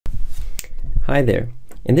Hi there.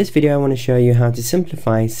 In this video I want to show you how to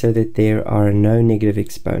simplify so that there are no negative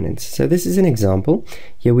exponents. So this is an example.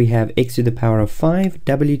 Here we have x to the power of 5,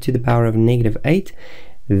 w to the power of negative 8.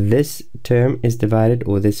 This term is divided,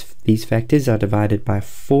 or these factors are divided by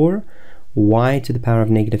 4, y to the power of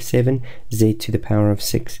negative 7, z to the power of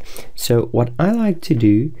 6. So what I like to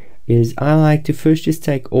do is I like to first just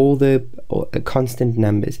take all the constant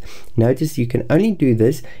numbers. Notice you can only do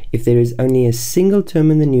this if there is only a single term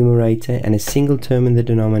in the numerator and a single term in the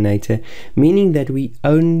denominator, meaning that we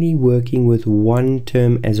only working with one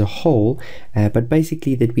term as a whole, but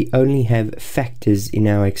basically that we only have factors in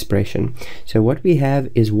our expression. So what we have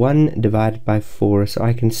is 1 divided by 4, so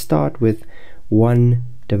I can start with 1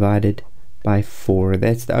 divided by 4.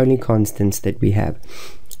 That's the only constants that we have.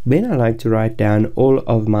 Then I like to write down all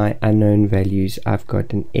of my unknown values. I've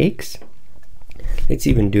got an x. Let's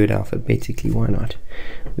even do it alphabetically, why not?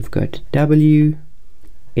 We've got w,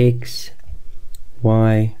 x,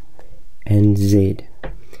 y, and z.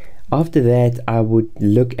 After that, I would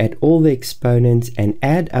look at all the exponents and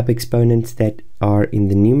add up exponents that are in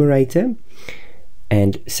the numerator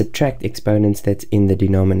and subtract exponents that's in the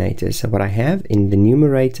denominator. So what I have in the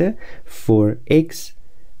numerator for x,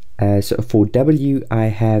 so for w, I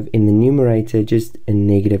have in the numerator just a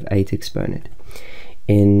negative 8 exponent.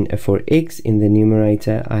 For x in the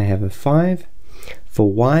numerator, I have a 5.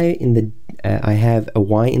 For y in the I have a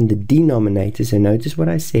y in the denominator. So notice what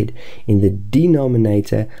I said. In the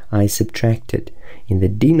denominator, I subtracted. In the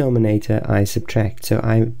denominator, I subtract. So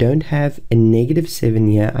I don't have a negative 7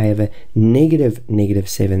 here. I have a negative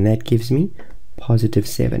 7. That gives me positive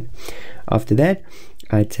 7. After that,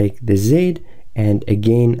 I take the z, and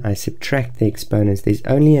again I subtract the exponents. There's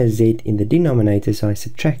only a z in the denominator, so I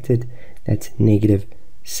subtract it. That's negative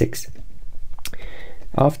 6.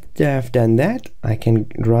 After I've done that, I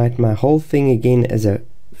can write my whole thing again as a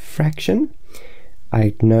fraction.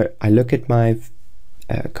 I look at my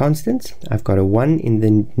constants. I've got a 1 in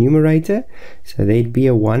the numerator, so there'd be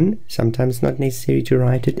a 1. Sometimes not necessary to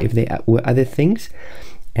write it if there were other things.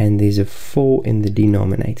 And there's a 4 in the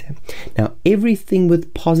denominator. Now everything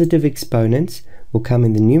with positive exponents will come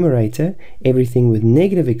in the numerator, everything with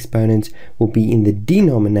negative exponents will be in the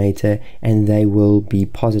denominator, and they will be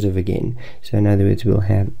positive again. So in other words, we'll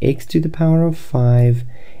have x to the power of 5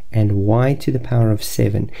 and y to the power of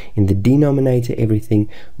 7. In the denominator, everything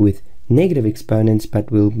with negative exponents, but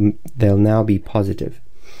they'll now be positive.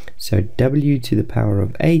 So w to the power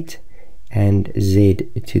of 8 and z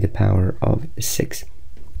to the power of 6.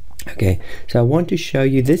 Okay, so I want to show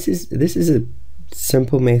you, this is a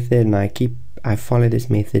simple method, and I follow this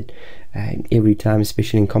method every time,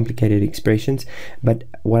 especially in complicated expressions. But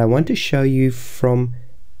what I want to show you from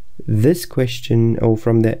this question, or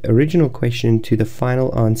from the original question to the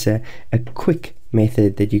final answer, a quick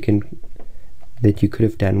method that you could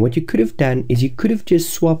have done. What you could have done is you could have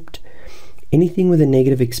just swapped anything with a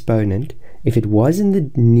negative exponent. If it was in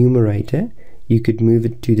the numerator, you could move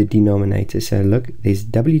it to the denominator. So look, there's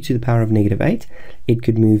w to the power of negative 8. It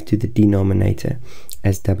could move to the denominator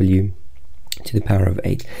as w to the power of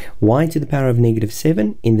 8. Y to the power of negative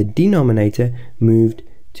 7 in the denominator moved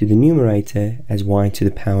to the numerator as y to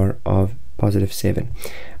the power of positive 7.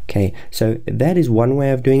 Okay, so that is one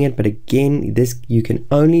way of doing it, but again, this you can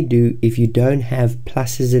only do if you don't have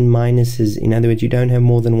pluses and minuses. In other words, you don't have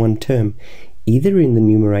more than one term, either in the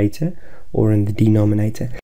numerator or in the denominator.